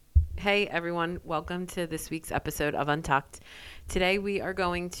Hey everyone, welcome to this week's episode of Untucked. Today we are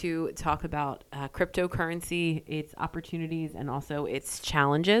going to talk about cryptocurrency, its opportunities, and also its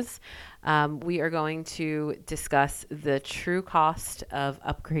challenges. We are going to discuss the true cost of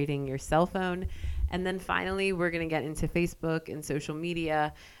upgrading your cell phone. And then finally, we're going to get into Facebook and social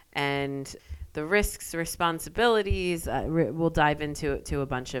media and the risks, responsibilities. We'll dive into a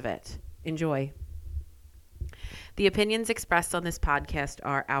bunch of it. Enjoy. The opinions expressed on this podcast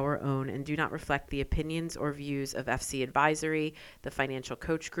are our own and do not reflect the opinions or views of FC Advisory, the Financial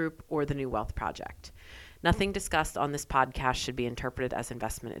Coach Group, or the New Wealth Project. Nothing discussed on this podcast should be interpreted as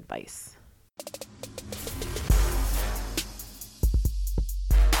investment advice.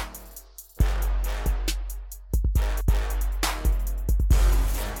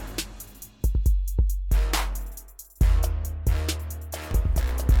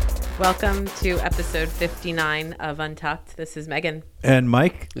 Welcome to episode 59 of Untucked. This is Megan. And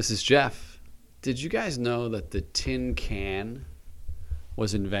Mike. This is Jeff. Did you guys know that the tin can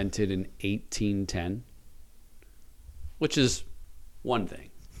was invented in 1810? Which is one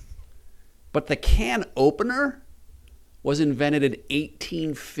thing. But the can opener was invented in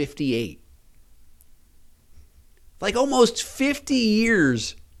 1858. Like almost 50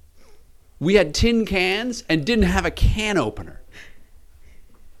 years we had tin cans and didn't have a can opener.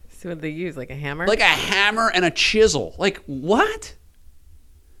 So what did they use, like a hammer? Like a hammer and a chisel. Like, what?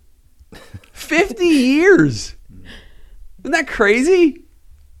 50 years. Isn't that crazy?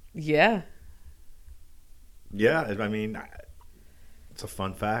 Yeah. Yeah, I mean, it's a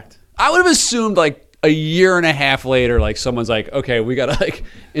fun fact. I would have assumed like a year and a half later, like someone's like, okay, we got to like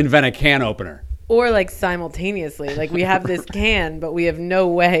invent a can opener. Or like simultaneously. Like we have this can, but we have no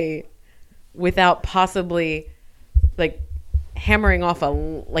way without possibly like hammering off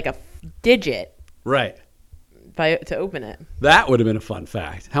a digit Right. to open it. That would have been a fun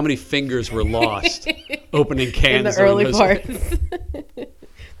fact. How many fingers were lost opening cans in the early those parts?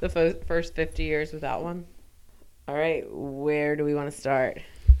 The first 50 years without one. All right, where do we want to start?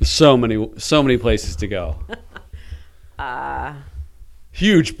 So many places to go.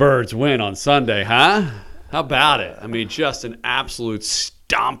 Huge Birds win on Sunday, huh? How about it? I mean, just an absolute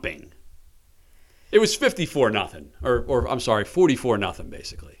stomping. It was 54-0, or I'm sorry, 44-0,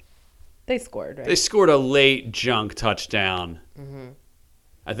 basically. They scored, right? They scored a late junk touchdown. Mm-hmm.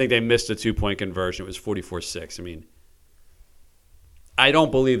 I think they missed a 2-point conversion. It was 44-6. I mean, I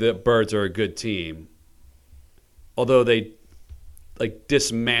don't believe that Birds are a good team, although they like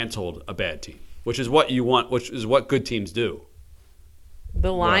dismantled a bad team, which is what you want, which is what good teams do.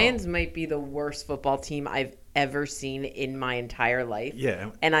 The Lions might be the worst football team I've ever seen in my entire life. Yeah.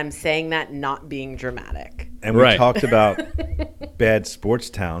 And I'm saying that not being dramatic. And we Right. talked about bad sports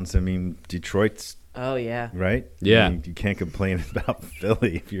towns. I mean, Detroit's, Oh, yeah. right? Yeah. I mean, you can't complain about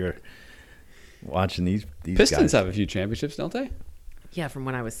Philly if you're watching these Pistons guys. have a few championships, don't they? Yeah, from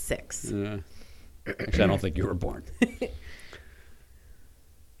when I was 6. Actually, I don't think you were born.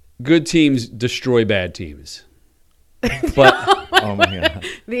 Good teams destroy bad teams. But Oh, my God.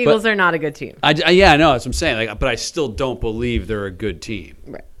 The Eagles are not a good team. I know that's what I'm saying. Like, but I still don't believe they're a good team.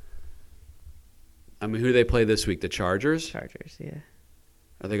 Right. I mean, who do they play this week? The Chargers? Chargers, yeah.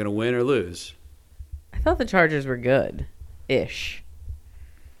 Are they going to win or lose? I thought the Chargers were good-ish.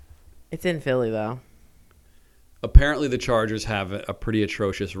 It's in Philly, though. Apparently, the Chargers have a pretty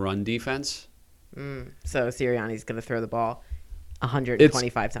atrocious run defense. So Sirianni's going to throw the ball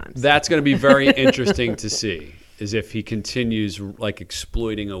 125 times. That's going to be very interesting to see, is if he continues like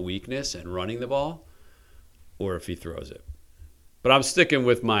exploiting a weakness and running the ball, or if he throws it. But I'm sticking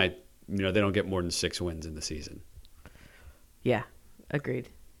with my, they don't get more than 6 wins in the season. Yeah, agreed.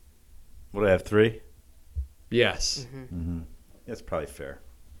 What do I have, 3? Yes. Mm-hmm. That's probably fair.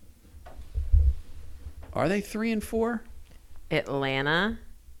 Are they 3-4? Atlanta,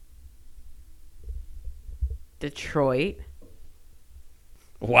 Detroit.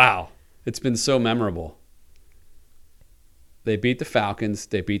 Wow. It's been so memorable. They beat the Falcons,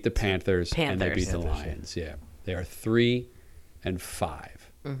 they beat the Panthers. And they beat the Lions. Yeah. They are 3-5.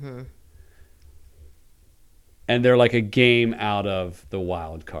 Mm-hmm. And they're like a game out of the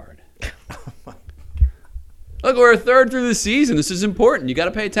wild card. Look, we're a third through the season. This is important. You got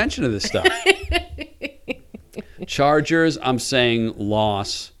to pay attention to this stuff. Chargers, I'm saying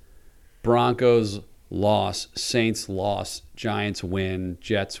loss. Broncos, loss. Saints, loss. Giants win.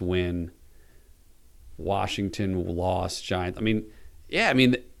 Jets win. Washington, loss. Giants.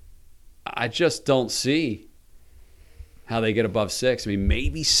 I just don't see how they get above 6. I mean,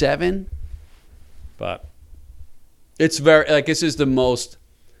 maybe 7. But it's very, this is the most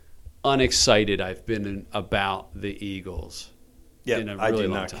unexcited I've been about the Eagles Yeah, in a I really do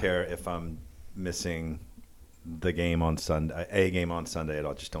long not time. care if I'm missing the game on Sunday, a game on Sunday at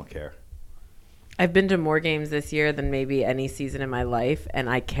all. Just don't care. I've been to more games this year than maybe any season in my life, and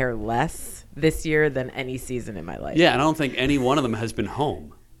I care less this year than any season in my life. Yeah, and I don't think any one of them has been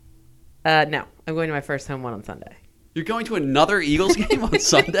home. No, I'm going to my first home one on Sunday. You're going to another Eagles game on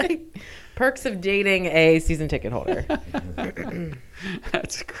Sunday? Perks of dating a season ticket holder.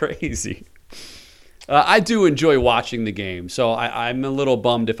 That's crazy. I do enjoy watching the game, so I'm a little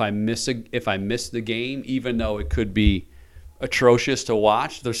bummed if I miss the game, even though it could be atrocious to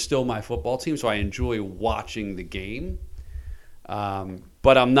watch. They're still my football team, so I enjoy watching the game.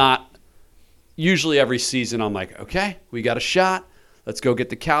 But I'm not. Usually, every season, I'm like, okay, we got a shot. Let's go get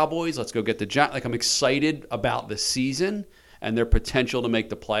the Cowboys. Let's go get the Giants. Like, I'm excited about the season and their potential to make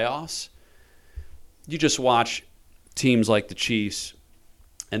the playoffs. You just watch teams like the Chiefs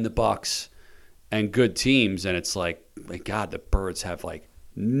and the Bucks and good teams, and it's like, my God, the Birds have like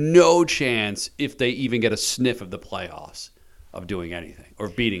no chance if they even get a sniff of the playoffs of doing anything or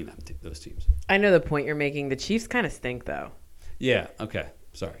beating them, those teams. I know the point you're making. The Chiefs kind of stink, though. Yeah. Okay.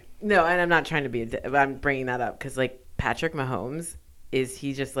 Sorry. No, and I'm not trying to be. I'm bringing that up because, like, Patrick Mahomes, is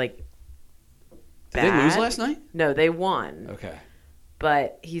he just like bad? Did they lose last night? No, they won. Okay.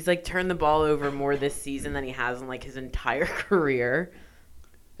 But he's like turned the ball over more this season than he has in like his entire career.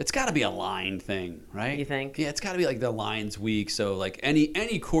 It's got to be a line thing, right? You think? Yeah, it's got to be like the Lions week. So like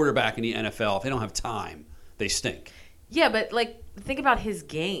any quarterback in the NFL, if they don't have time, they stink. Yeah, but like think about his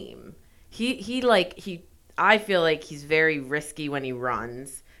game. I feel like he's very risky when he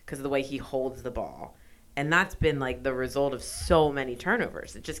runs because of the way he holds the ball. And that's been like the result of so many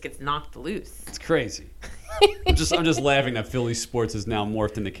turnovers. It just gets knocked loose. It's crazy. I'm just laughing that Philly sports is now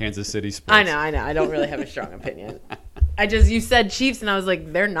morphed into Kansas City sports. I know. I don't really have a strong opinion. You said Chiefs, and I was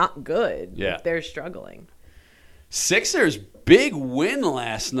like, they're not good. Yeah. They're struggling. Sixers, big win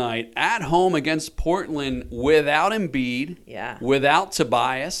last night at home against Portland without Embiid, Yeah. without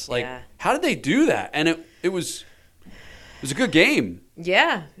Tobias. Like, Yeah. how did they do that? And it was a good game.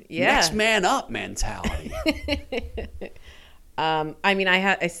 Yeah. Next man up mentality. I mean,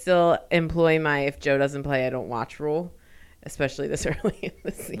 I still employ my if Joe doesn't play, I don't watch rule, especially this early in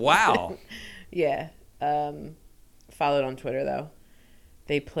the season. Wow. Yeah. Followed on Twitter, though.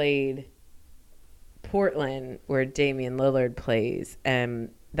 They played Portland, where Damian Lillard plays,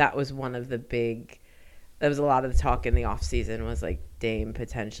 and that was one of the that was a lot of the talk in the offseason was like Dame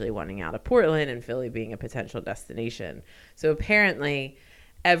potentially wanting out of Portland and Philly being a potential destination. So apparently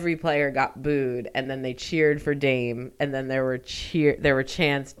every player got booed, and then they cheered for Dame, and then there were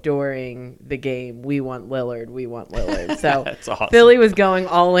chants during the game, we want Lillard. So That's awesome. Philly was going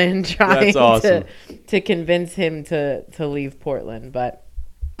all in trying That's awesome. to convince him to leave Portland. But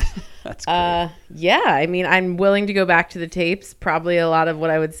That's great. yeah, I mean, I'm willing to go back to the tapes. Probably a lot of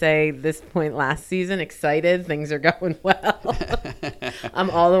what I would say this point last season. Excited, things are going well. I'm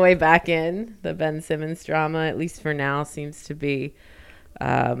all the way back in. The Ben Simmons drama, at least for now, seems to be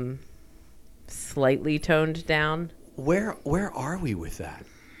slightly toned down. Where are we with that?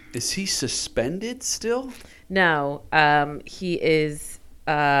 Is he suspended still? No, he is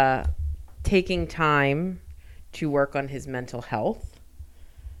taking time to work on his mental health,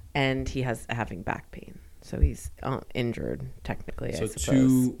 and he has having back pain. So he's injured, technically, So I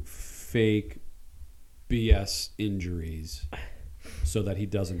suppose. 2 fake BS injuries so that he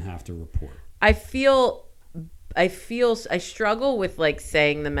doesn't have to report. I struggle with like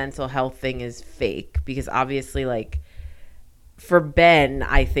saying the mental health thing is fake because obviously like for Ben,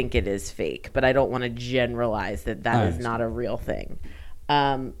 I think it is fake, but I don't want to generalize that I is not a real thing.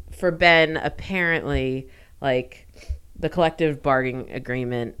 For Ben, apparently like the collective bargaining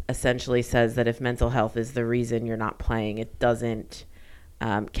agreement essentially says that if mental health is the reason you're not playing, it doesn't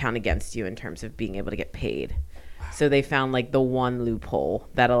count against you in terms of being able to get paid. So they found like the one loophole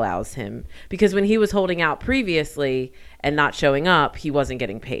that allows him, because when he was holding out previously and not showing up, he wasn't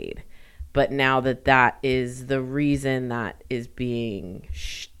getting paid. But now that is the reason that is being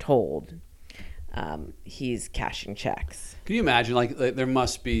told, he's cashing checks. Can you imagine? Like there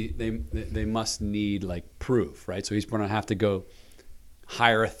must be they must need like proof, right? So he's going to have to go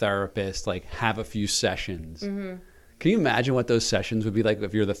hire a therapist, like have a few sessions. Mm-hmm. Can you imagine what those sessions would be like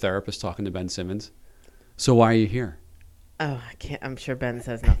if you're the therapist talking to Ben Simmons? So why are you here? Oh, I can't. I'm sure Ben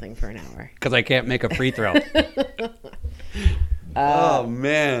says nothing for an hour. Because I can't make a free throw. Oh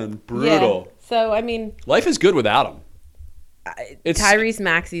man, brutal. Yeah. So I mean, Life is good without him. Tyrese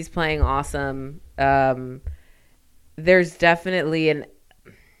Maxey's playing awesome. There's definitely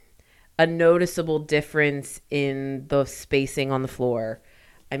a noticeable difference in the spacing on the floor.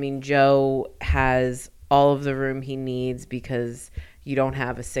 I mean, Joe has all of the room he needs because you don't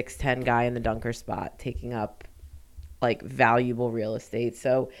have a 6'10" guy in the dunker spot taking up like valuable real estate.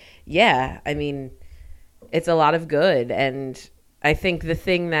 So yeah, I mean, it's a lot of good. And I think the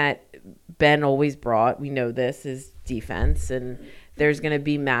thing that Ben always brought, we know this, is defense. And there's going to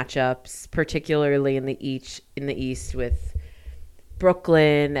be matchups, particularly in the East with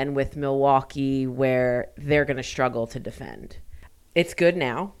Brooklyn and with Milwaukee, where they're going to struggle to defend. It's good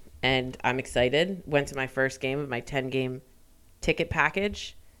now, and I'm excited. Went to my first game of my 10-game ticket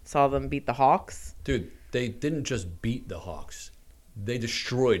package. Saw them beat the Hawks. Dude, they didn't just beat the Hawks. They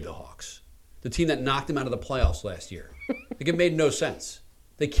destroyed the Hawks. The team that knocked them out of the playoffs last year. Like, it made no sense.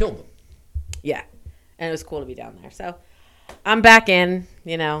 They killed them. Yeah, and it was cool to be down there. So I'm back in,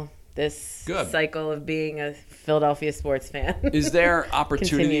 this Good. cycle of being a Philadelphia sports fan. Is there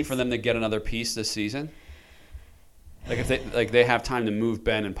opportunity Continues. for them to get another piece this season? Like if they have time to move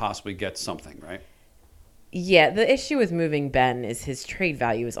Ben and possibly get something, right? Yeah, the issue with moving Ben is his trade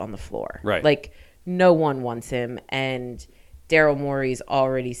value is on the floor. Right. Like, no one wants him, and Daryl Morey's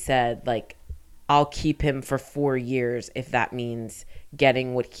already said, like, I'll keep him for 4 years if that means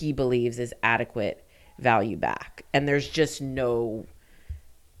getting what he believes is adequate value back. And there's nothing.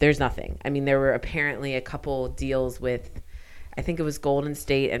 I mean, there were apparently a couple deals with, I think it was Golden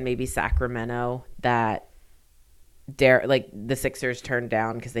State and maybe Sacramento, that the Sixers turned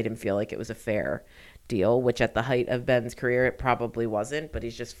down because they didn't feel like it was a fair deal, which at the height of Ben's career, it probably wasn't, but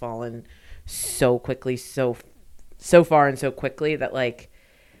he's just fallen so quickly, so far and so quickly that, like,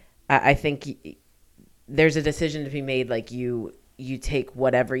 I think there's a decision to be made. Like, you take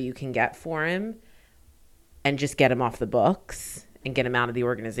whatever you can get for him and just get him off the books and get him out of the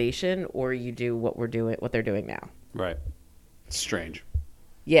organization, or you do what they're doing now. Right. It's strange.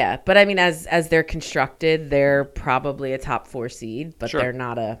 Yeah, but I mean, as they're constructed, they're probably a top 4 seed, but Sure. they're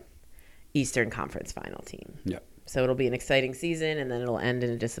not a Eastern Conference final team. Yep. So it'll be an exciting season, and then it'll end in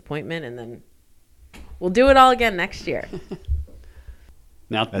a disappointment, and then we'll do it all again next year.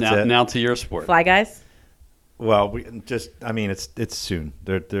 Now That's it. now to your sport. Fly guys? Well, it's soon.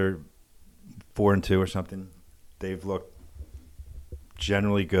 They're 4-2 or something. They've looked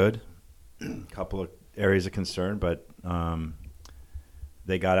generally good. A couple of areas of concern, but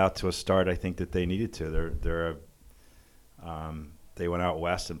they got out to a start I think that they needed to. They went out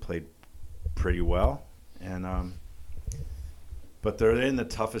west and played pretty well, and but they're in the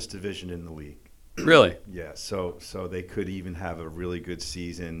toughest division in the league. Really? Yeah, so they could even have a really good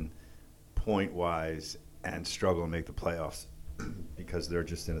season point wise and struggle and make the playoffs because they're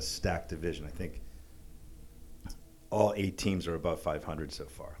just in a stacked division. I think all 8 teams are above 500 so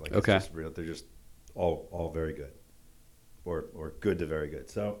far. Like, okay. It's just real. They're just all very good, or good to very good.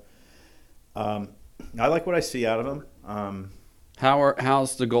 So I like what I see out of them.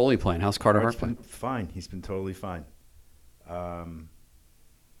 How's the goalie playing? How's Carter Hart playing? Fine. He's been totally fine.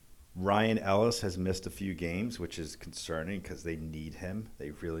 Ryan Ellis has missed a few games, which is concerning because they need him. They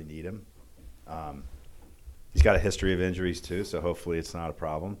really need him. He's got a history of injuries too, so hopefully it's not a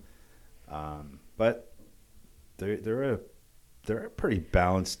problem. But they're a pretty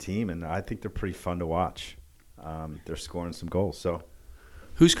balanced team, and I think they're pretty fun to watch. They're scoring some goals. So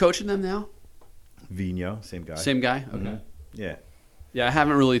Who's coaching them now? Vigneault, same guy. Same guy? Okay. Mhm. Yeah. Yeah, I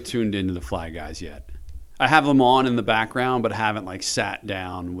haven't really tuned into the Fly Guys yet. I have them on in the background, but haven't like sat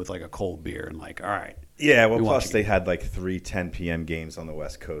down with like a cold beer and like, all right. Yeah, well, We plus watch they had like 3 10 p.m. games on the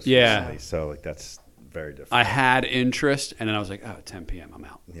West Coast Yeah. recently, so like that's very different. I had interest, and then I was like, oh, 10 p.m., I'm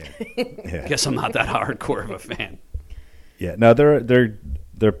out. Yeah. Yeah. Guess I'm not that hardcore of a fan. Yeah, no,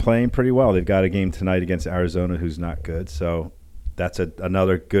 they're playing pretty well. They've got a game tonight against Arizona, who's not good. So that's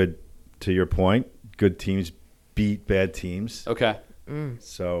another good. To your point, good teams beat bad teams. Okay.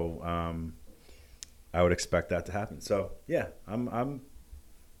 So I would expect that to happen. So yeah, I'm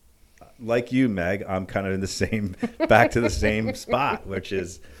like you, Meg. I'm kind of in the same back to the same spot, which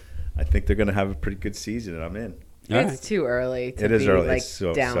is I think they're going to have a pretty good season, and I'm in. All It's right. too early to It is be early. like It's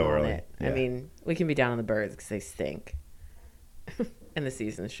so down on early. it. I Yeah. mean, we can be down on the Birds because they stink, and the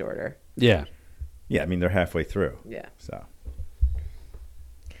season's shorter. Yeah. Yeah, I mean they're halfway through. Yeah. So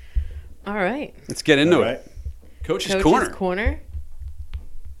All right. Let's get into all it. right. Coach's Coach's Corner.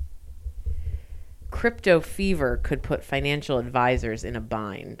 Crypto fever could put financial advisors in a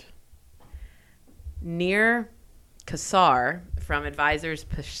bind. Nir Kassar from Advisors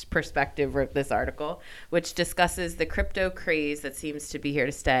Perspective wrote this article, which discusses the crypto craze that seems to be here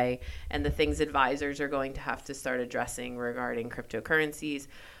to stay and the things advisors are going to have to start addressing regarding cryptocurrencies,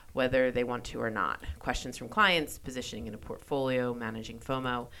 whether they want to or not. Questions from clients, positioning in a portfolio, managing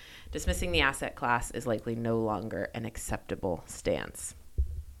FOMO. Dismissing the asset class is likely no longer an acceptable stance.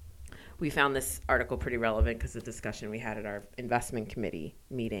 we found this article pretty relevant because of the discussion we had at our investment committee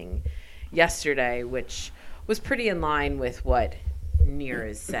meeting yesterday, which was pretty in line with what Nir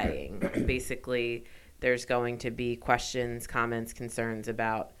is saying. Basically, there's going to be questions, comments, concerns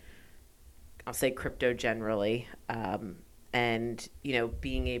about, I'll say, crypto generally, and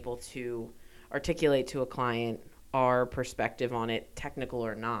being able to articulate to a client our perspective on it, technical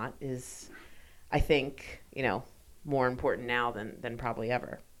or not, is, I think, more important now than probably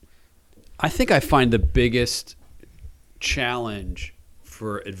ever. I think I find the biggest challenge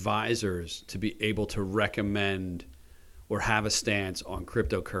for advisors to be able to recommend or have a stance on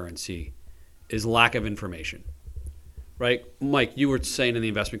cryptocurrency is lack of information, right? Mike, you were saying in the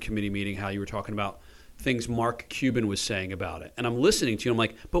investment committee meeting how you were talking about things Mark Cuban was saying about it. And I'm listening to you, I'm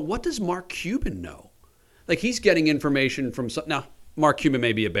like, but what does Mark Cuban know? Like, he's getting information from now, Mark Cuban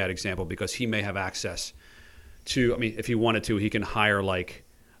may be a bad example because he may have access to, if he wanted to, he can hire like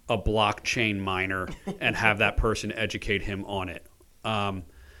a blockchain miner and have that person educate him on it.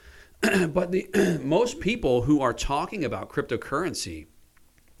 But most people who are talking about cryptocurrency,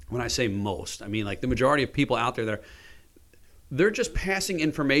 when I say most, I mean like the majority of people out there, they're just passing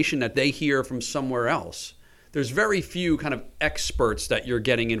information that they hear from somewhere else. There's very few kind of experts that you're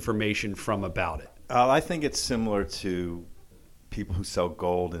getting information from about it. I think it's similar to people who sell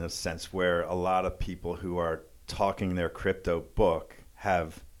gold in a sense where a lot of people who are talking their crypto book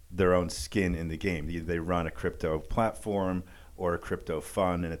have their own skin in the game. Either they run a crypto platform or a crypto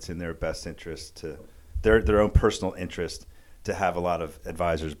fund, and it's in their best interest to their own personal interest to have a lot of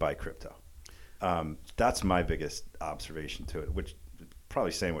advisors buy crypto. That's my biggest observation to it, which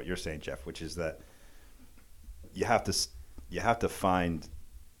probably saying what you're saying, Jeff, which is that you have to find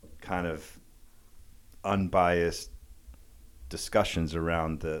kind of unbiased discussions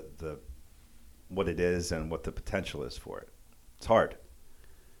around the what it is and what the potential is for it. It's hard.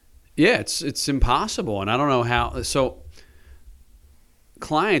 Yeah, it's impossible, and I don't know how. So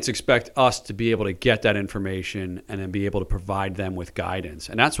clients expect us to be able to get that information and then be able to provide them with guidance,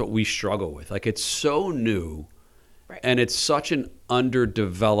 and that's what we struggle with. Like, it's so new, right, and it's such an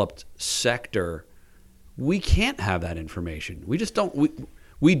underdeveloped sector. We can't have that information. We just don't.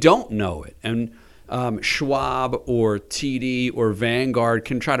 We don't know it, and Schwab or TD or Vanguard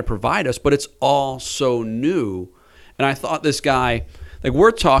can try to provide us, but it's all so new. And I thought this guy, like,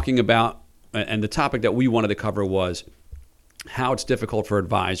 we're talking about, and the topic that we wanted to cover was how it's difficult for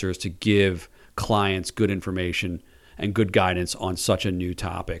advisors to give clients good information and good guidance on such a new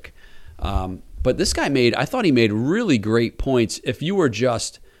topic. But this guy I thought he made really great points. If you were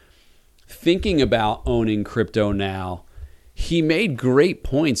just thinking about owning crypto now, he made great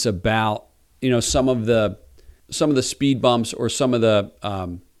points about, some of the speed bumps or some of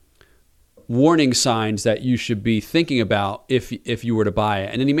the warning signs that you should be thinking about if you were to buy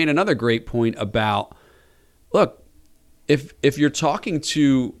it. And then he made another great point about, look, if you're talking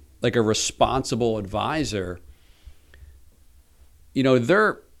to like a responsible advisor,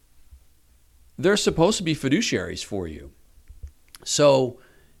 they're supposed to be fiduciaries for you. So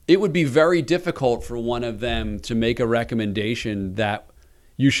it would be very difficult for one of them to make a recommendation that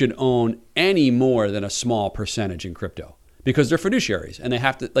you should own any more than a small percentage in crypto, because they're fiduciaries and they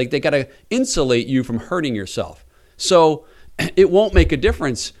have to, they got to insulate you from hurting yourself. So it won't make a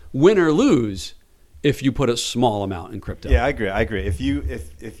difference, win or lose, if you put a small amount in crypto. Yeah, I agree. If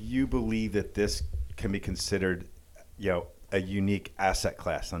you believe that this can be considered, a unique asset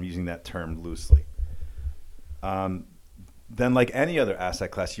class, I'm using that term loosely, then like any other asset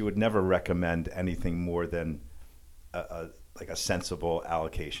class, you would never recommend anything more than a sensible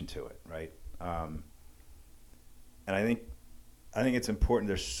allocation to it, right? And I think it's important.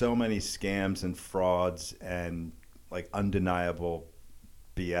 There's so many scams and frauds and like undeniable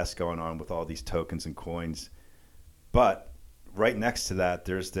BS going on with all these tokens and coins. But right next to that,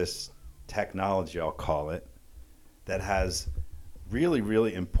 there's this technology, I'll call it, that has really,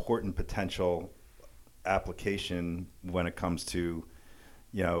 really important potential application when it comes to,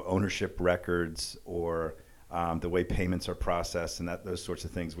 ownership records or the way payments are processed and those sorts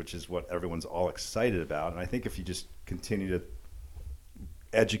of things, which is what everyone's all excited about. And I think if you just continue to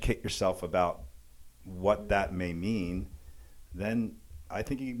educate yourself about what that may mean, then I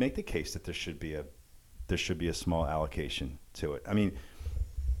think you can make the case that there should be a small allocation to it. I mean,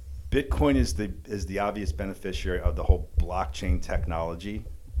 Bitcoin is the obvious beneficiary of the whole blockchain technology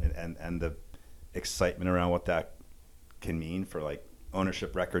and the excitement around what that can mean for like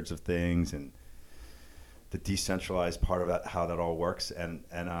ownership records of things and the decentralized part of that, how that all works.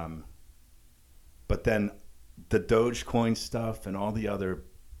 But then the Dogecoin stuff and all the other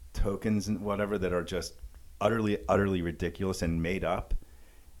tokens and whatever that are just utterly ridiculous and made up.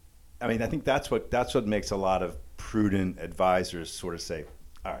 I mean, I think that's what makes a lot of prudent advisors sort of say,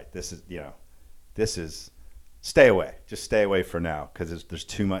 all right, this is stay away. Just stay away for now because there's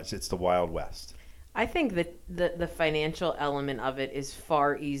too much. It's the Wild West. I think that the financial element of it is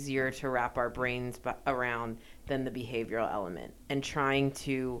far easier to wrap our brains around than the behavioral element, and trying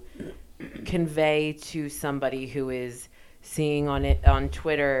to convey to somebody who is seeing on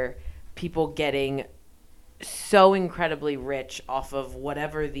Twitter people getting so incredibly rich off of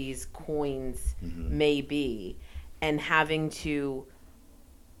whatever these coins may be, and having to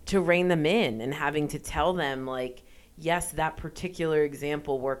rein them in and having to tell them, like, yes, that particular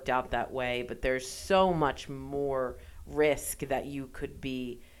example worked out that way, but there's so much more risk that you could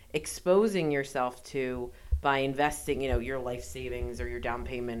be exposing yourself to by investing, your life savings or your down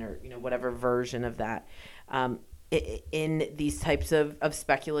payment or, whatever version of that, in these types of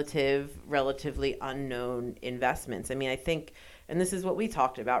speculative, relatively unknown investments. I mean, I think, and this is what we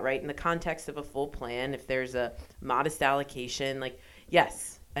talked about, right? In the context of a full plan, if there's a modest allocation, like,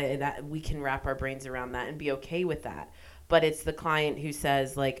 yes, that we can wrap our brains around that and be okay with that. But it's the client who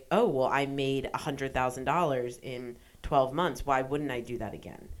says, like, oh, well, I made $100,000 in 12 months. Why wouldn't I do that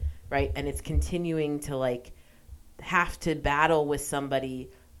again? Right? And it's continuing to, like, have to battle with somebody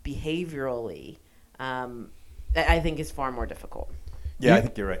behaviorally, I think is far more difficult. Yeah, I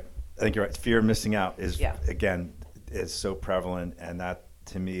think you're right. Fear of missing out is so prevalent, and that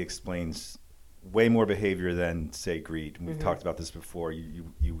to me explains way more behavior than, say, greed. We've talked about this before. You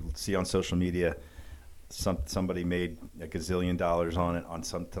see on social media somebody made a gazillion dollars on it on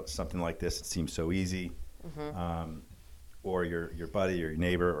something like this. It seems so easy. Or your buddy or your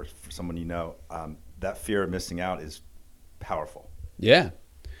neighbor or someone that fear of missing out is powerful. Yeah.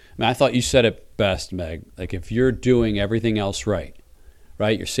 I mean, I thought you said it best, Meg. Like, if you're doing everything else right?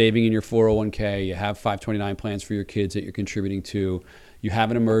 You're saving in your 401k, you have 529 plans for your kids that you're contributing to, you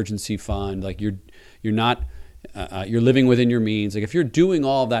have an emergency fund, like you're not, you're living within your means. Like, if you're doing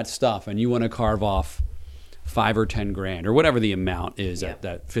all of that stuff and you want to carve off $5 or $10 grand or whatever the amount is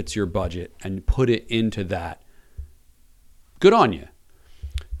that fits your budget and put it into that, good on you.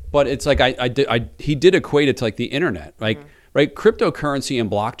 But it's like he did equate it to, like, the internet, like, right? Cryptocurrency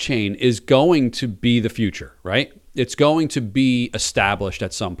and blockchain is going to be the future, right? It's going to be established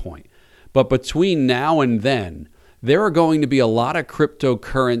at some point. But between now and then, there are going to be a lot of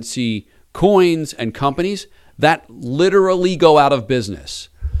cryptocurrency coins and companies that literally go out of business.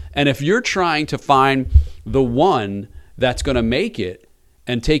 And if you're trying to find the one that's going to make it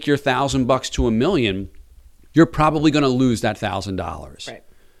and take your $1,000 to $1 million, you're probably going to lose that $1,000. Right.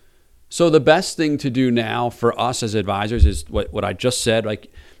 So the best thing to do now for us as advisors is what I just said, like,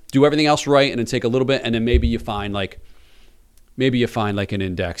 do everything else right and then take a little bit, and then maybe you find like an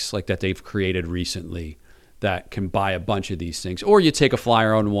index like that they've created recently that can buy a bunch of these things, or you take a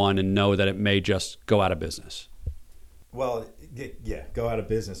flyer on one and know that it may just go out of business. Well, yeah, go out of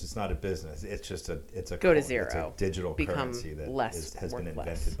business. It's not a business. It's just it's a go to zero. It's a digital currency that has been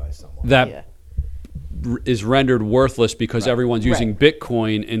invented by someone. That is rendered worthless because everyone's using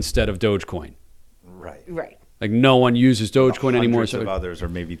Bitcoin instead of Dogecoin. Right. Like, no one uses Dogecoin anymore. Hundreds of others, or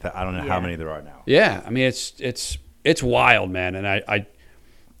maybe I don't know how many there are now. Yeah, I mean, it's wild, man. And I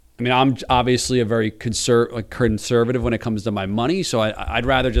mean, I'm obviously a very conservative when it comes to my money, so I'd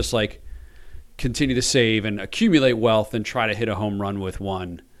rather just, like, continue to save and accumulate wealth than try to hit a home run with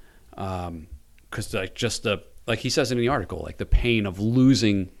one. Because like he says in the article, like, the pain of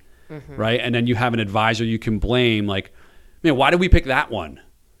losing, right? And then you have an advisor you can blame, like, man, why did we pick that one?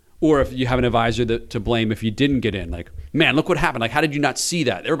 Or if you have an advisor to blame if you didn't get in, like, man, look what happened. Like, how did you not see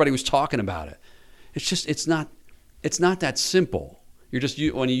that? Everybody was talking about it. It's just, it's not that simple.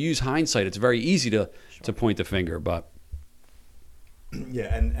 When you use hindsight, it's very easy to point the finger, but.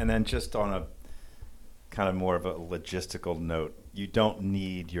 Yeah. And then just on a kind of more of a logistical note, you don't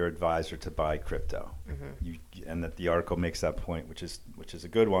need your advisor to buy crypto. And that the article makes that point, which is a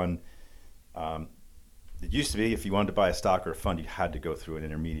good one. It used to be if you wanted to buy a stock or a fund, you had to go through an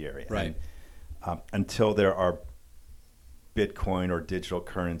intermediary. Right. And, until there are Bitcoin or digital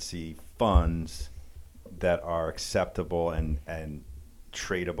currency funds that are acceptable and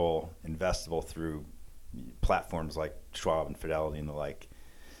tradable, investable through platforms like Schwab and Fidelity and the like,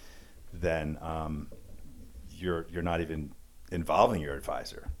 then you're not even involving your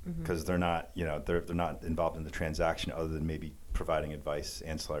advisor because they're not involved in the transaction other than maybe providing advice,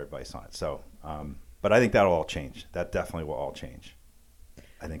 ancillary advice on it. So. But I think that'll all change. That definitely will all change.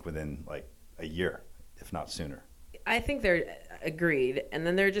 I think within like a year, if not sooner. I think they're agreed. And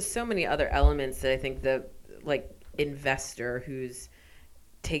then there are just so many other elements that I think the, like, investor who's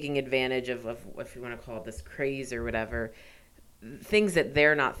taking advantage of what you want to call it, this craze or whatever, things that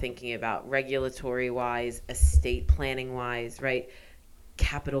they're not thinking about, regulatory wise, estate planning wise, right?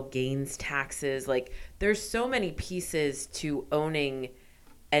 Capital gains taxes. Like, there's so many pieces to owning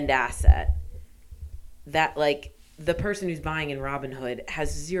an asset that, like, the person who's buying in Robinhood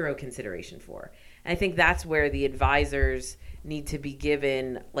has zero consideration for. And I think that's where the advisors need to be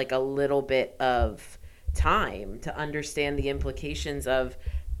given like a little bit of time to understand the implications of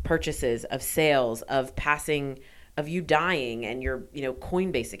purchases, of sales, of passing, of you dying and your,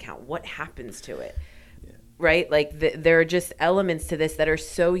 Coinbase account. What happens to it? Yeah. Right? Like there are just elements to this that are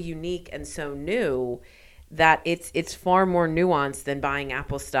so unique and so new that it's far more nuanced than buying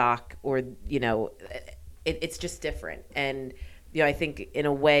Apple stock or, it's just different. And, I think in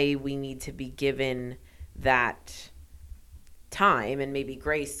a way we need to be given that time and maybe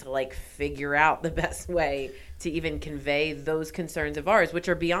grace to like figure out the best way to even convey those concerns of ours, which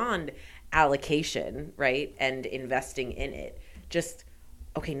are beyond allocation, right? And investing in it. Just,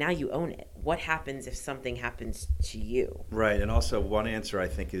 okay, now you own it. What happens if something happens to you? Right. And also one answer I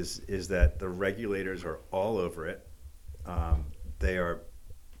think is that the regulators are all over it. They are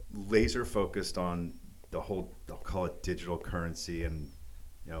laser focused on the whole, I'll call it digital currency and,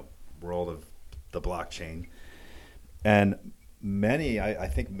 world of the blockchain. And I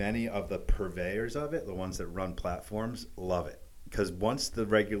think many of the purveyors of it, the ones that run platforms, love it. Because once the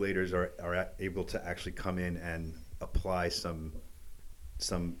regulators are able to actually come in and apply some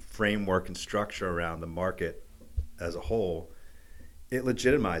framework and structure around the market as a whole, it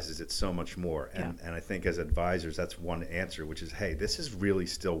legitimizes it so much more. And I think as advisors, that's one answer, which is, hey, this is really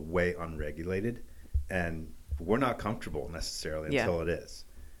still way unregulated, and we're not comfortable necessarily until it is.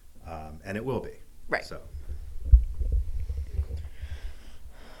 And it will be. Right. So.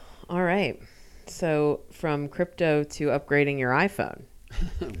 All right. So from crypto to upgrading your iPhone.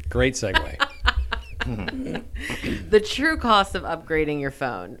 Great segue. The true cost of upgrading your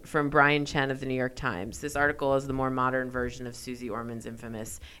phone, from Brian Chen of the New York Times. This article is the more modern version of Susie Orman's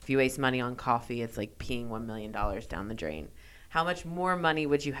infamous, if you waste money on coffee, it's like peeing $1 million down the drain. How much more money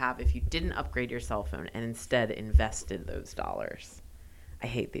would you have if you didn't upgrade your cell phone and instead invested those dollars? I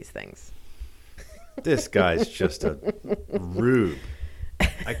hate these things. This guy's just a rube.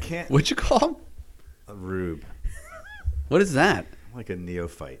 I can't. What'd you call him? A rube. What is that? Like a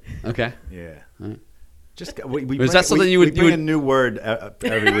neophyte. Okay. Yeah. Right. Just Is that something you would bring a new word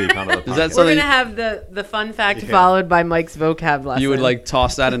every week on the podcast. Is that We're something going to have the fun fact followed by Mike's vocab lesson. you would like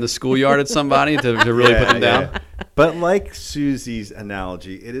toss that in the schoolyard at somebody to really put them down? But like Susie's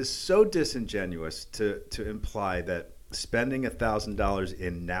analogy, it is so disingenuous to imply that spending $1,000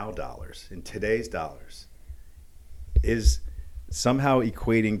 in now dollars, in today's dollars, is somehow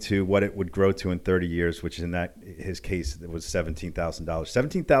equating to what it would grow to in 30 years, which in his case, it was $17,000.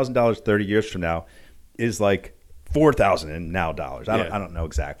 $17,000 30 years from now is like $4,000 in now dollars. I don't know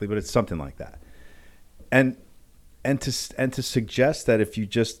exactly, but it's something like that. And to suggest that if you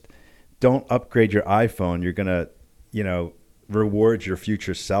just don't upgrade your iPhone, you're gonna, reward your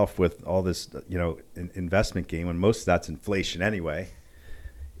future self with all this, investment gain, when most of that's inflation anyway,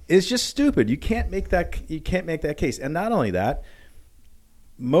 is just stupid. You can't make that case. And not only that,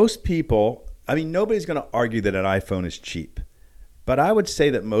 most people, nobody's going to argue that an iPhone is cheap, but I would say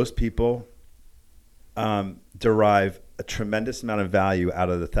that most people derive a tremendous amount of value out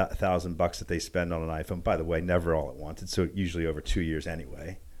of the $1,000 that they spend on an iPhone. By the way, never all at once. It's so usually over 2 years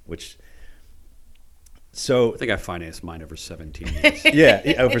anyway, So I think I financed mine over 17 years.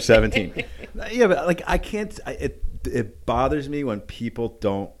 yeah, over 17. Yeah, but like I can't. It bothers me when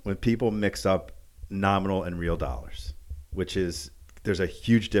people mix up nominal and real dollars, which is, there's a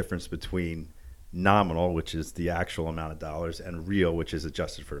huge difference between nominal, which is the actual amount of dollars, and real, which is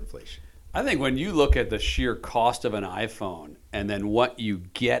adjusted for inflation. I think when you look at the sheer cost of an iPhone and then what you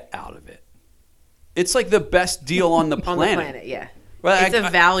get out of it, it's like the best deal on the planet. On the planet, yeah. Well, it's a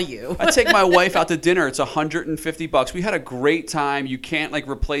value. I take my wife out to dinner. It's $150. We had a great time. You can't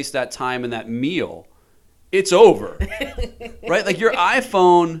replace that time and that meal. It's over, right? Like your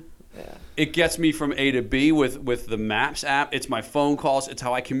iPhone, it gets me from A to B with the Maps app. It's my phone calls. It's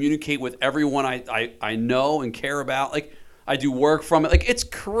how I communicate with everyone I know and care about. Like I do work from it. Like it's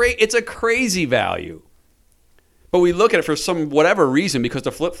a crazy value. But we look at it for some whatever reason, because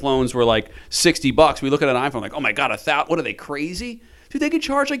the flip phones were like $60. We look at an iPhone like, oh my God, $1,000. What are they, crazy? Dude, they could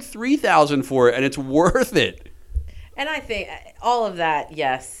charge like $3,000 for it, and it's worth it. And I think all of that,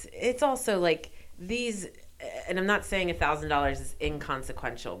 yes. It's also like these, and I'm not saying $1,000 is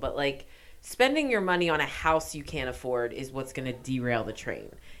inconsequential, but like spending your money on a house you can't afford is what's going to derail the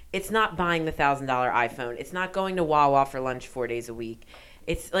train. It's not buying the $1,000 iPhone. It's not going to Wawa for lunch 4 days a week.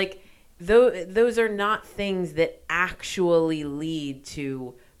 It's like those are not things that actually lead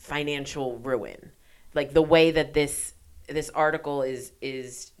to financial ruin. Like the way that this article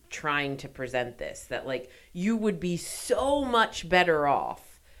is trying to present this, that like you would be so much better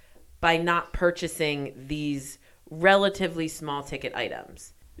off by not purchasing these relatively small ticket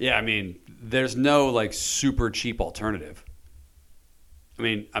items. Yeah, I mean, there's no like super cheap alternative. I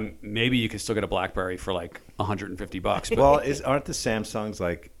mean, maybe you can still get a BlackBerry for like $150. But Well, aren't the Samsungs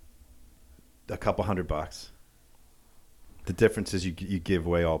like a couple $100? The difference is you give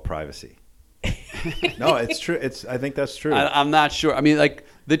away all privacy. No, it's true. I think that's true. I'm not sure. I mean, like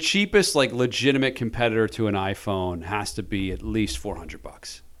the cheapest like legitimate competitor to an iPhone has to be at least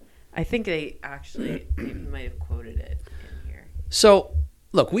 $400. I think they actually maybe might have quoted it in here. So,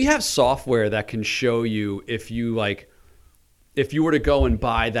 look, we have software that can show you if you were to go and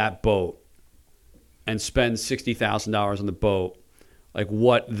buy that boat and spend $60,000 on the boat, like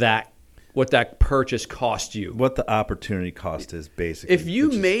what that purchase cost you. What the opportunity cost is, basically. If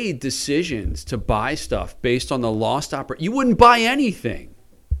you made decisions to buy stuff based on the lost opportunity, you wouldn't buy anything.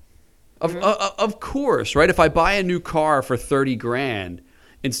 Of course, right? If I buy a new car for $30,000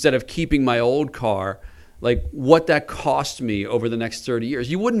 instead of keeping my old car, like what that cost me over the next 30 years,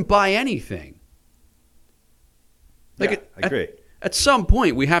 you wouldn't buy anything. Yeah, I agree. At some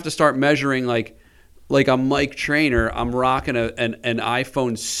point, we have to start measuring like I'm Mike Trainer. I'm rocking an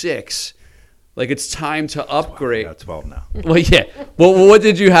iPhone 6. Like it's time to upgrade. I got 12 now. Well, yeah. Well, what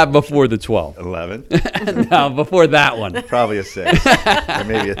did you have before the 12? 11. No, before that one. Probably a 6 or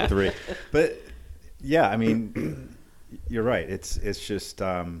maybe a 3. But yeah, I mean, you're right. It's just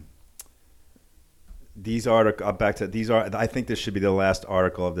these articles. Back to these are. I think this should be the last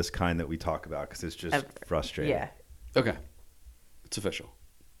article of this kind that we talk about because it's just frustrating. Yeah. Okay, it's official.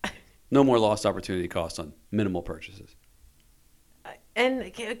 No more lost opportunity cost on minimal purchases.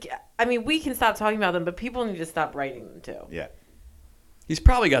 And I mean, we can stop talking about them, but people need to stop writing them too. Yeah. He's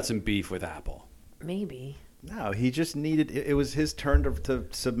probably got some beef with Apple. Maybe. No, he just needed. It was his turn to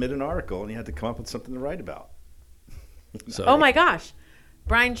submit an article, and he had to come up with something to write about. So, Oh my gosh.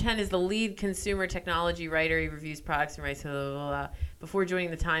 Brian Chen is the lead consumer technology writer. He reviews products and writes. Blah, blah, blah. Before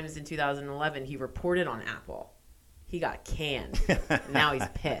joining the Times in 2011, he reported on Apple. He got canned. Now he's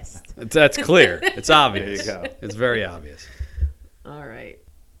pissed. That's clear. It's obvious. There you go. It's very obvious. All right.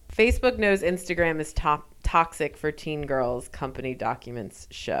 Facebook knows Instagram is toxic for teen girls, company documents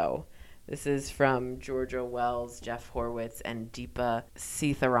show. This is from Georgia Wells, Jeff Horwitz, and Deepa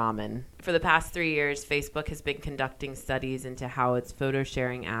Seetharaman. For the past 3 years, Facebook has been conducting studies into how its photo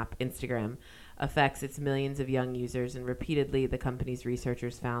sharing app, Instagram, affects its millions of young users, and repeatedly the company's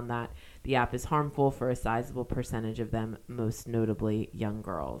researchers found that the app is harmful for a sizable percentage of them, most notably young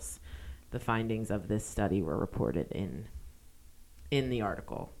girls. The findings of this study were reported in the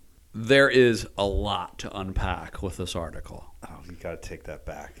article. There is a lot to unpack with this article. Oh, you got to take that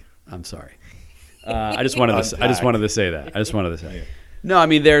back. I'm sorry. I just wanted to say that. No, I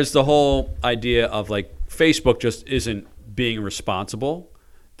mean, there's the whole idea of like Facebook just isn't being responsible.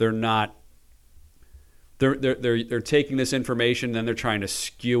 They're not. They're taking this information and they're trying to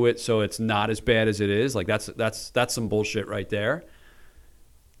skew it so it's not as bad as it is. Like that's some bullshit right there.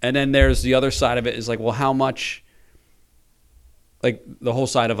 And then there's the other side of it is like, well, how much, like the whole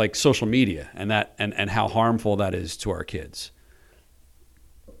side of like social media and that and how harmful that is to our kids.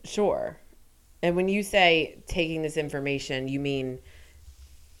 Sure. And when you say taking this information, you mean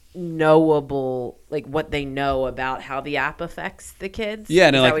knowable, like what they know about how the app affects the kids? Yeah,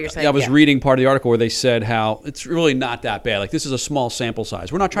 and is like, that what you're saying? I was reading part of the article where they said how it's really not that bad. Like this is a small sample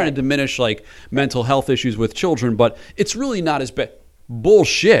size. We're not trying to diminish like mental health issues with children, but it's really not as bad.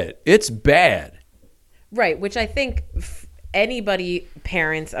 Bullshit. It's bad. Right, which I think anybody,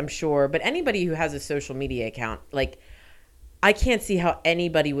 parents, I'm sure, but anybody who has a social media account, like I can't see how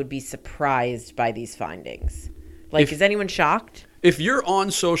anybody would be surprised by these findings. Like, is anyone shocked? If you're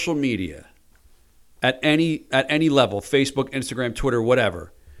on social media at any level, Facebook, Instagram, Twitter,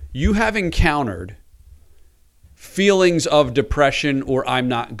 whatever, you have encountered feelings of depression or I'm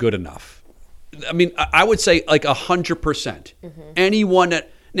not good enough. I mean, I would say like 100%. Mm-hmm. Anyone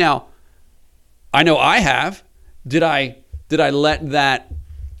that now, I know I have. Did I let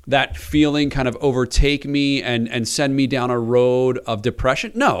that feeling kind of overtake me and send me down a road of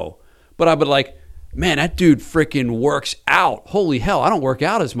depression? No, but I would like, man, that dude freaking works out. Holy hell, I don't work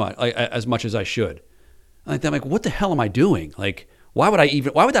out as much as I should. Like I'm like, what the hell am I doing? Like, why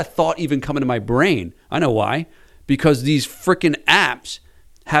would that thought even come into my brain? I know why. Because these freaking apps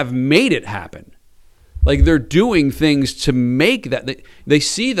have made it happen. Like they're doing things to make that. They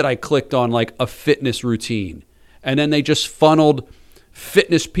see that I clicked on like a fitness routine, and then they just funneled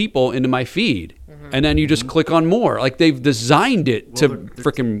fitness people into my feed. And then you just click on more. Like they've designed it to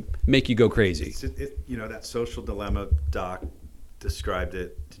freaking make you go crazy. That Social Dilemma doc described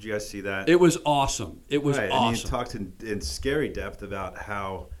it. Did you guys see that? It was awesome. It was right. awesome. And he talked in scary depth about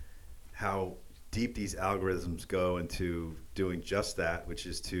how deep these algorithms go into doing just that, which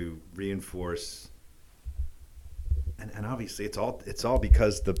is to reinforce. And obviously, it's all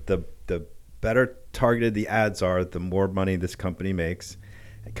because the better targeted the ads are, the more money this company makes.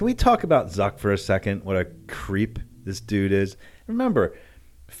 Can we talk about Zuck for a second? What a creep this dude is. Remember,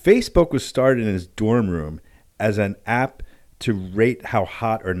 Facebook was started in his dorm room as an app to rate how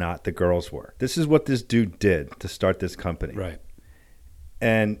hot or not the girls were. This is what this dude did to start this company. Right.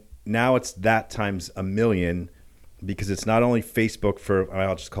 And now it's that times a million, because it's not only Facebook for,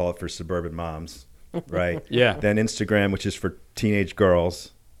 I'll just call it for suburban moms, right? Yeah. Then Instagram, which is for teenage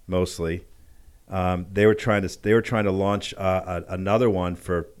girls mostly. They were trying to launch another one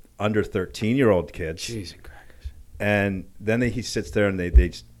for under 13-year-old kids. Jeez and crackers. And then he sits there and they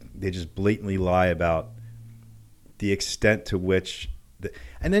just blatantly lie about the extent to which.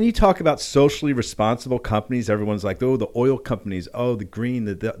 And then you talk about socially responsible companies. Everyone's like, oh, the oil companies, oh, the green,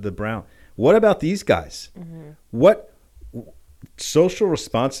 the brown. What about these guys? Mm-hmm. What social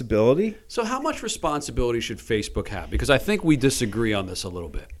responsibility? So how much responsibility should Facebook have? Because I think we disagree on this a little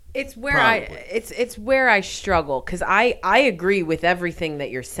bit. It's where it's where I struggle, because I agree with everything that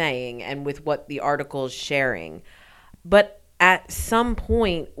you're saying and with what the article is sharing. But at some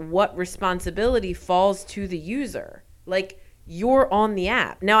point, what responsibility falls to the user? Like, you're on the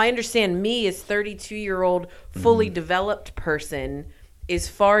app. Now, I understand me as 32-year-old fully developed person is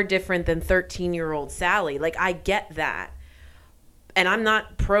far different than 13-year-old Sally. Like, I get that. And I'm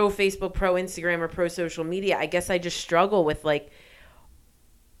not pro Facebook, pro Instagram, or pro social media. I guess I just struggle with, like,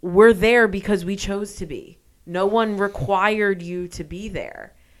 we're there because we chose to be. No one required you to be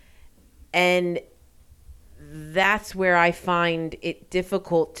there. And that's where I find it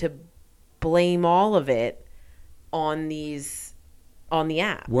difficult to blame all of it on the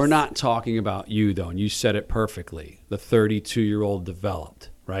apps. We're not talking about you, though, and you said it perfectly. The 32-year-old developed,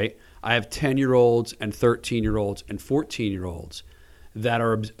 right? I have 10-year-olds and 13-year-olds and 14-year-olds that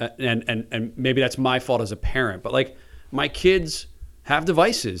are, and maybe that's my fault as a parent, but like my kids have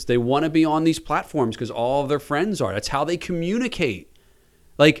devices. They want to be on these platforms because all of their friends are. That's how they communicate.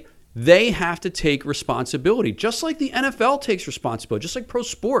 Like, they have to take responsibility, just like the NFL takes responsibility, just like pro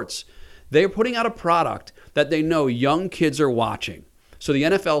sports. They're putting out a product that they know young kids are watching. So the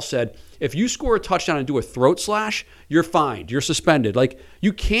NFL said, if you score a touchdown and do a throat slash, you're fined, you're suspended. Like,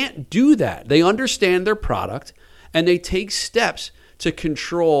 you can't do that. They understand their product, and they take steps to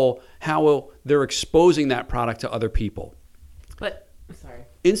control how they're exposing that product to other people. But sorry.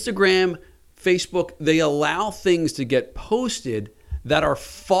 Instagram, Facebook, they allow things to get posted that are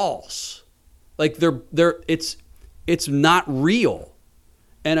false. Like it's not real.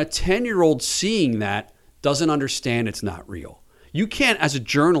 And a 10-year-old seeing that doesn't understand it's not real. You can't, as a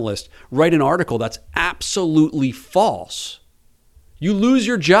journalist, write an article that's absolutely false. You lose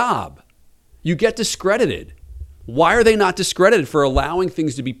your job. You get discredited. Why are they not discredited for allowing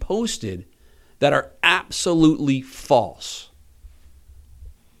things to be posted that are absolutely false?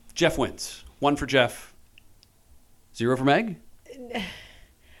 Jeff wins. 1 for Jeff. 0 for Meg?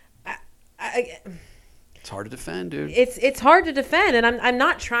 It's hard to defend, dude. It's hard to defend, and I'm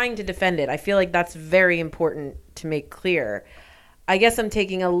not trying to defend it. I feel like that's very important to make clear. I guess I'm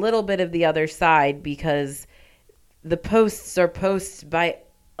taking a little bit of the other side because the posts are posts by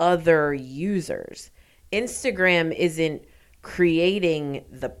other users. Instagram isn't creating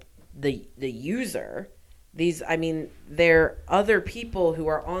the user. They're other people who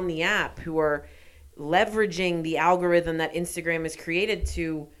are on the app who are leveraging the algorithm that Instagram has created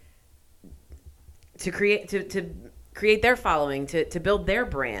to create their following, to build their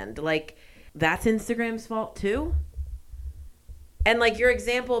brand. Like, that's Instagram's fault too. And like your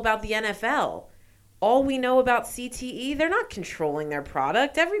example about the NFL, all we know about CTE, they're not controlling their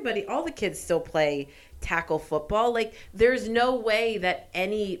product. All the kids still play tackle football. Like, there's no way that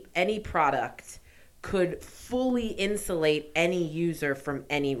any product could fully insulate any user from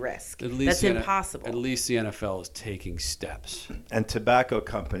any risk. That's impossible. At least the NFL is taking steps. And tobacco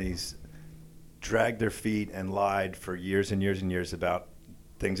companies dragged their feet and lied for years and years and years about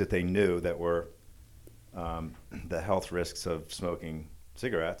things that they knew that were the health risks of smoking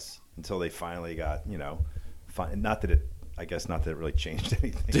cigarettes until they finally got, not that it really changed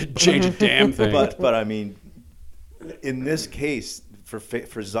anything. Didn't change a damn thing. But I mean, in this case, for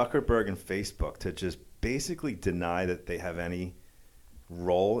Zuckerberg and Facebook to just basically deny that they have any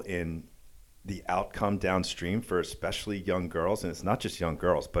role in the outcome downstream for especially young girls, and it's not just young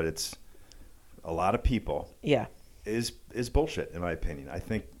girls, but it's a lot of people, Yeah. is bullshit in my opinion. I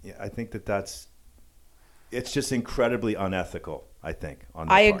think it's just incredibly unethical, I think, on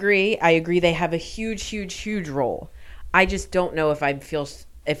their I part. agree. They have a huge role. I just don't know if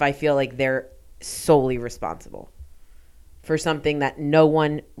I feel like they're solely responsible for something that no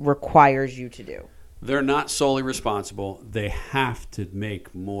one requires you to do. They're not solely responsible. They have to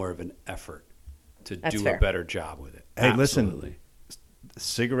make more of an effort to That's do fair. a better job with it. Hey, Absolutely. listen,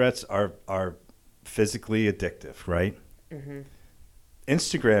 cigarettes are physically addictive, right? Mm-hmm.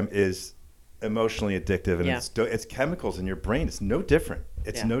 Instagram is emotionally addictive, and Yeah. it's chemicals in your brain. It's no different.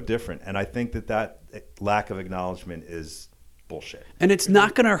 It's Yeah. no different. And I think that lack of acknowledgement is bullshit. And it's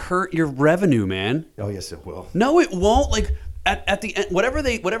not going to hurt your revenue, man. Oh, yes, it will. No, it won't. Like at the end,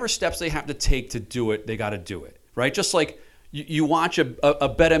 whatever steps they have to take to do it, they got to do it, right? Just like you watch a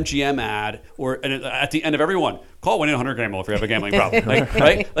BetMGM ad, and at the end of every one, call 1-800-GAMBLE if you have a gambling problem,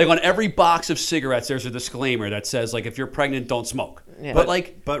 right? Like on every box of cigarettes, there's a disclaimer that says like if you're pregnant, don't smoke. Yeah.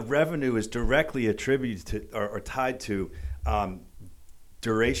 But revenue is directly attributed to or tied to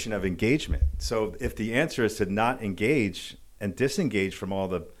duration of engagement. So if the answer is to not engage and disengage from all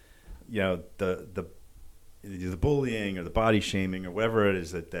the, the bullying or the body shaming or whatever it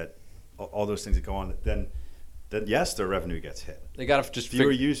is that all those things that go on, then yes, their revenue gets hit. They got to just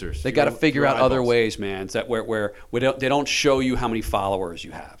Fewer users. They got to figure out other eyeballs. ways, man. That where they don't show you how many followers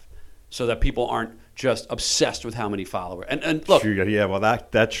you have, so that people aren't just obsessed with how many followers. And look, Sure, yeah, well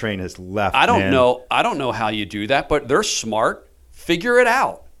that train has left. I don't man. know. I don't know how you do that, but they're smart. Figure it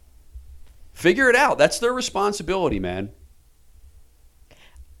out. Figure it out. That's their responsibility, man.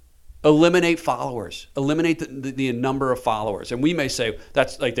 Eliminate followers. Eliminate the number of followers. And we may say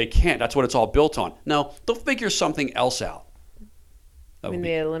that's like they can't. That's what it's all built on. No, they'll figure something else out. I mean,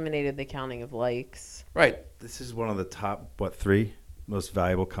 they eliminated the counting of likes. Right. This is one of the top 3 most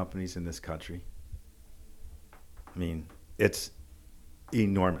valuable companies in this country. I mean, it's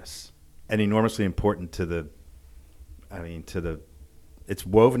enormous and enormously important it's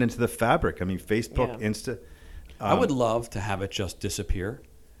woven into the fabric. I mean, Facebook, Yeah. Insta. I would love to have it just disappear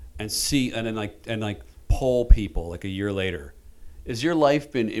and see and then poll people like a year later. Has your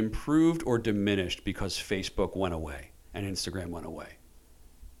life been improved or diminished because Facebook went away and Instagram went away?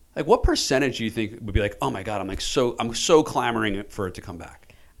 Like what percentage do you think would be like, "Oh my god, I'm so clamoring for it to come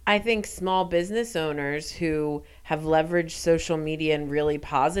back." I think small business owners who have leveraged social media in really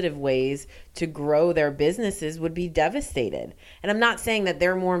positive ways to grow their businesses would be devastated. And I'm not saying that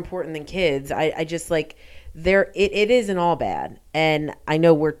they're more important than kids. I just like it isn't all bad. And I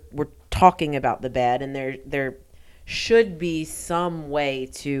know we're talking about the bad, and there should be some way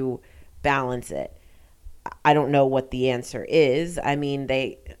to balance it. I don't know what the answer is. I mean,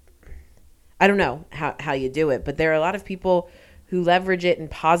 I don't know how you do it, but there are a lot of people who leverage it in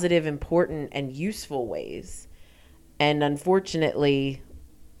positive, important, and useful ways. And unfortunately,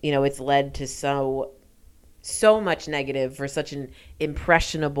 it's led to so much negative for such an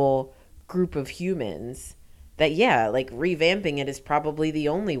impressionable group of humans that, like revamping it is probably the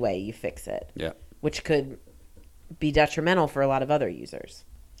only way you fix it. Yeah. Which could be detrimental for a lot of other users.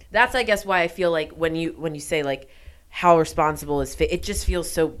 That's, I guess, why I feel like when you say like how responsible is it just feels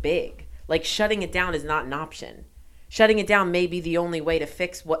so big. Like shutting it down is not an option. Shutting it down may be the only way to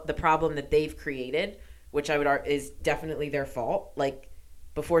fix what the problem that they've created, which I would argue is definitely their fault. Like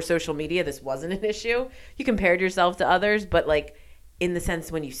before social media, this wasn't an issue. You compared yourself to others, but like in the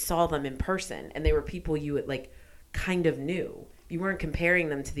sense when you saw them in person and they were people you like kind of knew. You weren't comparing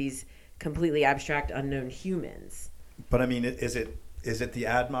them to these completely abstract, unknown humans. But I mean, is it the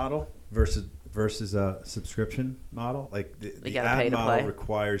ad model versus a subscription model? Like the ad model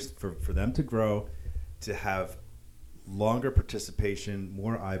requires for them to grow, to have longer participation,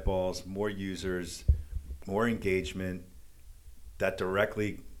 more eyeballs, more users, more engagement. That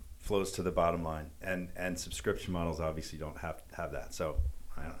directly flows to the bottom line, and subscription models obviously don't have that. So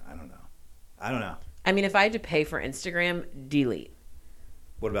I don't know. I mean, if I had to pay for Instagram, delete.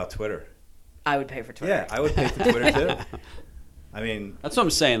 What about Twitter? I would pay for Twitter. Yeah, I would pay for Twitter too. I mean, That's what I'm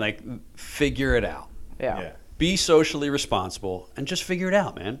saying. Like, figure it out. Yeah. Be socially responsible and just figure it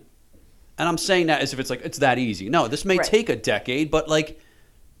out, man. And I'm saying that as if it's that easy. No, this may Right. take a decade, but like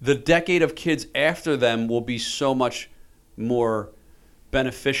the decade of kids after them will be so much more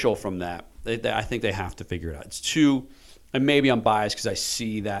beneficial from that. I think they have to figure it out. It's too, and maybe I'm biased because I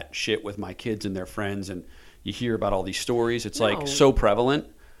see that shit with my kids and their friends, and you hear about all these stories. It's like so prevalent.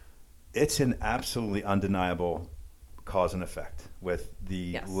 it's an absolutely undeniable cause and effect with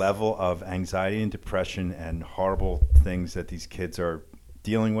the level of anxiety and depression and horrible things that these kids are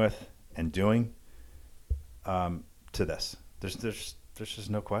dealing with. and doing to this. There's just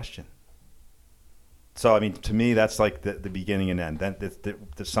no question. So I mean, to me, that's like the beginning and end. Then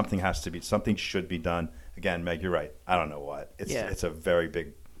something should be done. Again, Meg, you're right. I don't know what. It's a very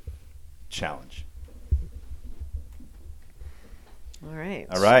big challenge. All right.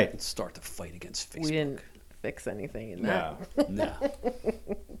 All right. Let's start the fight against Facebook. We didn't fix anything in that. No. No.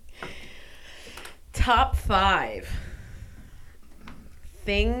 Top 5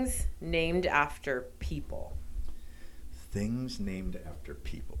 things named after people. Things named after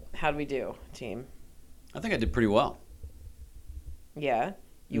people. How do we do, team? I think I did pretty well. Yeah.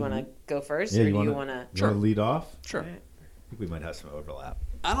 You want to go first, Yeah, or you do you wanna- want to? You want to lead off? Sure. I think we might have some overlap.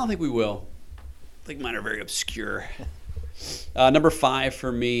 I don't think we will. I think mine are very obscure. Number 5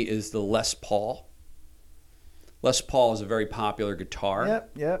 for me is the Les Paul. Les Paul is a very popular guitar.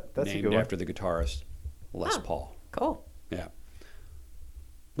 Yep. That's a named good one. after the guitarist Les Paul. Cool. Yeah.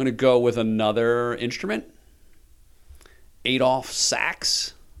 I'm going to go with another instrument. Adolph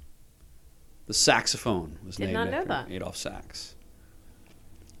Sax. The saxophone was Did named not know after that. Adolph Sax.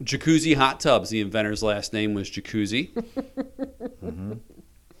 Jacuzzi hot tubs. The inventor's last name was Jacuzzi.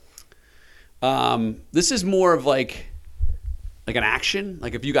 This is more of like an action.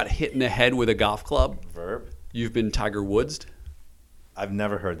 Like if you got hit in the head with a golf club, Verb. you've been Tiger Woods'd. I've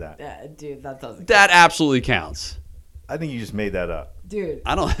never heard that. Yeah, dude, that doesn't. That absolutely counts. I think you just made that up. Dude,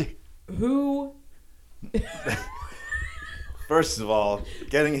 I don't think. who? First of all,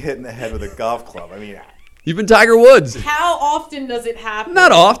 getting hit in the head with a golf club. I mean, You've been Tiger Woods. How often does it happen?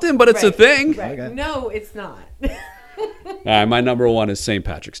 Not often, but it's a Right, thing. Right. Okay. No, it's not. All right, my number 1 is St.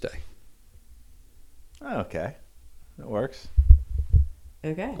 Patrick's Day. okay. That works.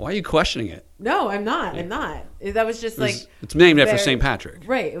 Okay. Why are you questioning it? No, I'm not. I'm not. That was just like It's named after very- St. Patrick.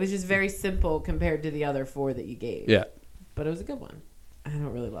 right. It was just very simple compared to the other 4 that you gave. Yeah. But it was a good one. I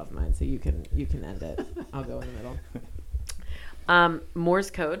don't really love mine, so you can end it. I'll go in the middle. Morse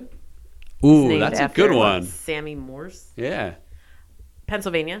code. Ooh, named that's a after good one. Sammy Morse. Yeah.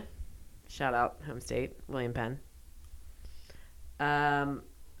 Pennsylvania. Shout out home state, William Penn.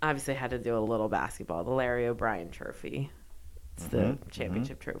 Obviously, I had to do a little basketball. The Larry O'Brien Trophy. It's the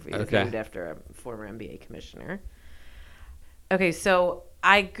championship trophy. It's Okay. named after a former NBA commissioner. Okay, so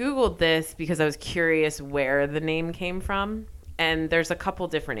I Googled this because I was curious where the name came from. And there's a couple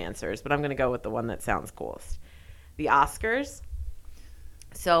different answers, but I'm going to go with the one that sounds coolest. The Oscars.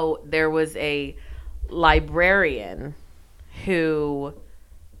 So there was a librarian who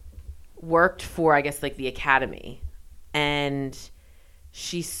worked for, I guess, like the Academy. And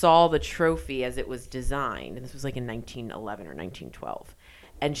she saw the trophy as it was designed. And this was like in 1911 or 1912.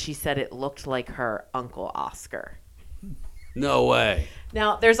 And she said it looked like her Uncle Oscar. No way.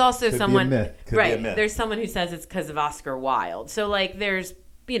 Now, there's also Could be a someone, myth. Could be a right? myth. There's someone who says it's because of Oscar Wilde. So, like, there's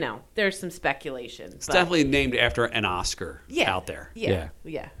some speculation. It's definitely named after an Oscar out there. Yeah.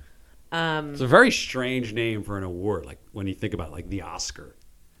 It's a very strange name for an award, like when you think about like the Oscar.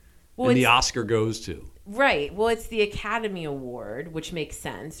 Well, and the it's- Oscar goes to. Right. Well, it's the Academy Award, which makes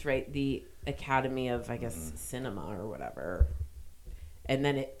sense, right? The Academy of, I guess, Cinema or whatever. And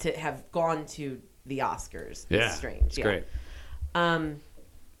then it to have gone to the Oscars. Yeah. It's strange. It's great. And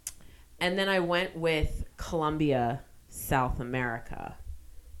then I went with Columbia, South America,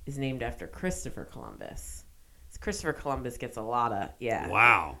 is named after Christopher Columbus. Christopher Columbus gets a lot of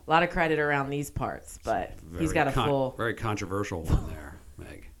Wow. a lot of credit around these parts, but he's got a very controversial one there,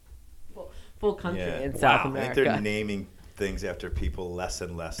 Meg. full country Yeah. in Wow. South I think America. they're naming things after people less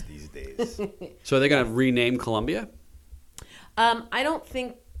and less these days. So are they going to rename Columbia? I don't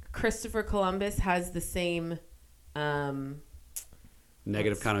think Christopher Columbus has the same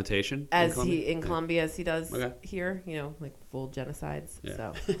Negative connotation as Columbia? he in Colombia as he does Okay. here. You know, like full genocides. Yeah.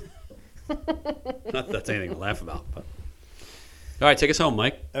 So Not that that's anything to laugh about. But. All right, take us home,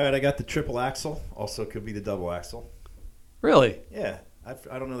 Mike. All right, I got the triple axle. Also could be the double axle. Really? Yeah.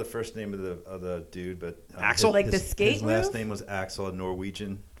 I don't know the first name of the dude, but Axel? Like the skate His last move? name was Axel, a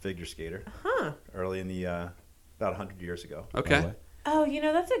Norwegian figure skater. huh. Early in the about 100 years ago. Okay. by the way. Oh, you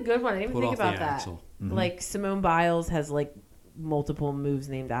know, that's a good one. I didn't Put think off about the that. axle. Like Simone Biles has like multiple moves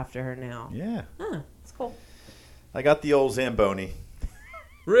named after her now. Yeah. Huh, that's cool. I got the old Zamboni.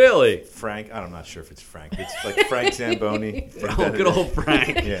 Really? Frank. I'm not sure if it's Frank. It's like Frank Zamboni. Oh, good old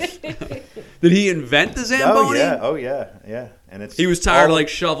Frank. Yeah. Did he invent the Zamboni? Oh yeah. And it's He was tired of all like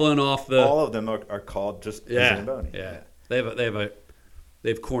shoveling off the. all of them are called just the yeah. Zamboni. Yeah.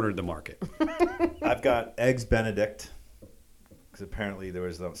 They've cornered the market. I've got Eggs Benedict because apparently there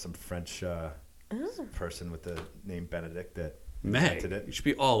was some French person with the name Benedict that Meg, invented it. you should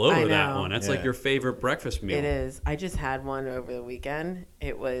be all over I that know. one. That's Yeah. like your favorite breakfast meal. It is. I just had one over the weekend.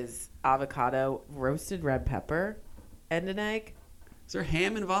 It was avocado, roasted red pepper, and an egg. Is there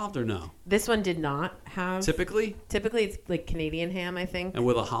ham involved or no? This one did not have. Typically, Typically, it's like Canadian ham, I think, and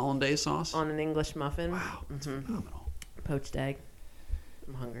with a hollandaise sauce. on an English muffin. Wow, that's phenomenal. Poached egg.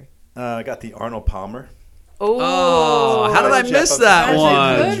 I'm hungry. I got the Arnold Palmer. Oh, how did I Jeff, miss I'm that surprised you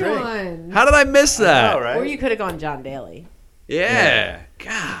one? didn't Good drink. one. How did I miss that? All right. Or you could have gone John Daly. Yeah.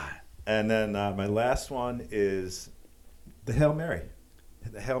 God. And then my last one is the Hail Mary.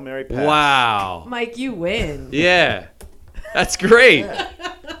 The Hail Mary pass. Wow. Mike, you win. Yeah. That's great.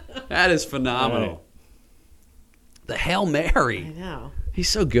 That is phenomenal. Right. The Hail I Mary. know. He's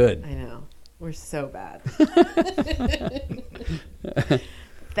so good. I know. We're so bad.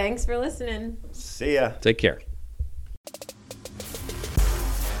 Thanks for listening. See ya. Take care.